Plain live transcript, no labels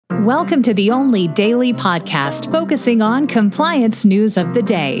Welcome to the only daily podcast focusing on compliance news of the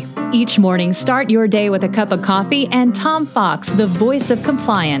day. Each morning, start your day with a cup of coffee and Tom Fox, the voice of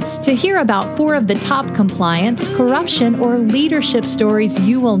compliance, to hear about 4 of the top compliance, corruption, or leadership stories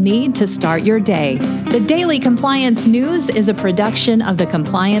you will need to start your day. The Daily Compliance News is a production of the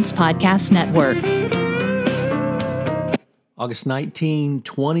Compliance Podcast Network. August 19,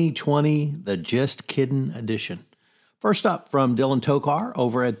 2020, the Just Kiddin' edition. First up from Dylan Tokar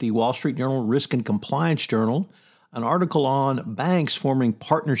over at the Wall Street Journal Risk and Compliance Journal, an article on banks forming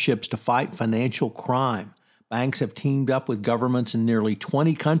partnerships to fight financial crime. Banks have teamed up with governments in nearly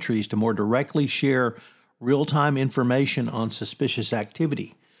 20 countries to more directly share real-time information on suspicious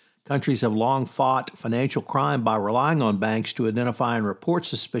activity. Countries have long fought financial crime by relying on banks to identify and report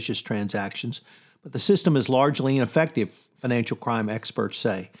suspicious transactions, but the system is largely ineffective, financial crime experts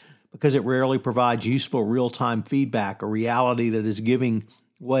say, because it rarely provides useful real-time feedback, a reality that is giving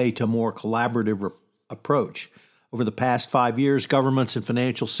way to a more collaborative approach. Over the past 5 years, governments and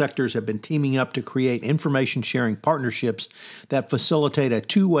financial sectors have been teaming up to create information-sharing partnerships that facilitate a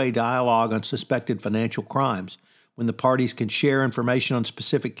two-way dialogue on suspected financial crimes. When the parties can share information on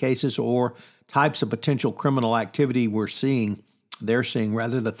specific cases or types of potential criminal activity they're seeing,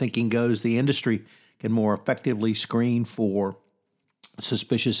 rather the thinking goes, the industry can more effectively screen for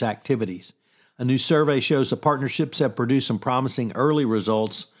suspicious activities. A new survey shows the partnerships have produced some promising early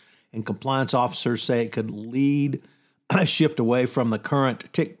results, and compliance officers say it could lead a shift away from the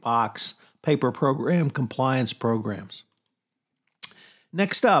current tick box paper program compliance programs.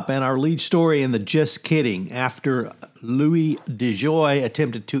 Next up, and our lead story in the Just Kidding, after Louis DeJoy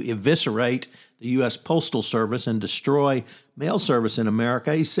attempted to eviscerate the U.S. Postal Service and destroy mail service in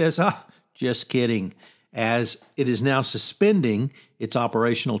America, he says, just kidding, as it is now suspending its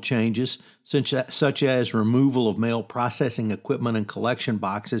operational changes, such as removal of mail processing equipment and collection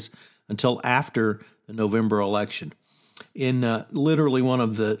boxes until after the November election. In literally one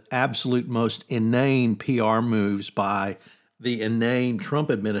of the absolute most inane PR moves by the inane Trump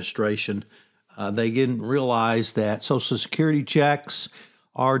administration, they didn't realize that Social Security checks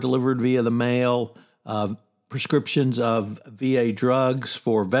are delivered via the mail, prescriptions of VA drugs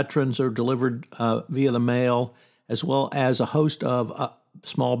for veterans are delivered via the mail, as well as a host of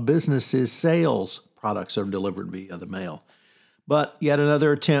small businesses' sales products are delivered via the mail. But yet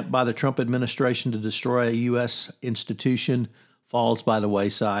another attempt by the Trump administration to destroy a U.S. institution falls by the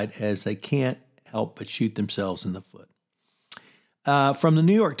wayside as they can't help but shoot themselves in the foot. From the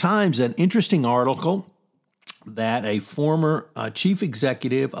New York Times, an interesting article that a former chief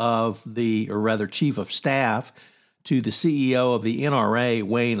executive chief of staff to the CEO of the NRA,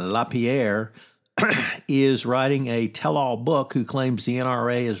 Wayne LaPierre, is writing a tell-all book who claims the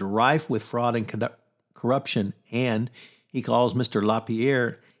NRA is rife with fraud and corruption, and he calls Mr.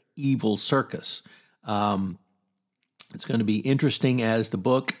 LaPierre evil circus. It's going to be interesting as the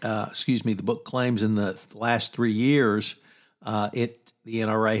book claims in the last 3 years, the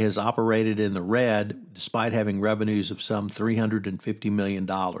NRA has operated in the red despite having revenues of some $350 million.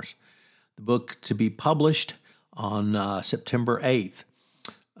 The book to be published on September 8th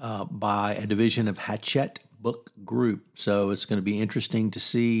by a division of Hachette Book Group. So it's going to be interesting to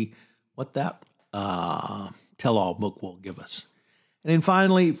see what that tell-all book will give us. And then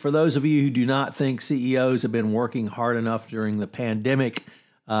finally, for those of you who do not think CEOs have been working hard enough during the pandemic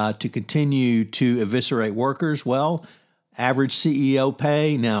to continue to eviscerate workers, well, average CEO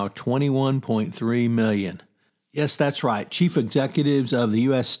pay now $21.3 million. Yes, that's right. Chief executives of the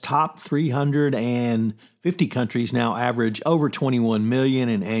U.S. top 350 countries now average over $21 million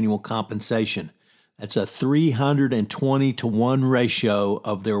in annual compensation. That's a 320-to-1 ratio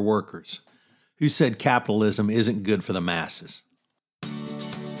of their workers. Who said capitalism isn't good for the masses?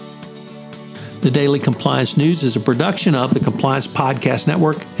 The Daily Compliance News is a production of the Compliance Podcast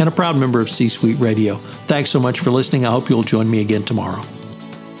Network and a proud member of C-Suite Radio. Thanks so much for listening. I hope you'll join me again tomorrow.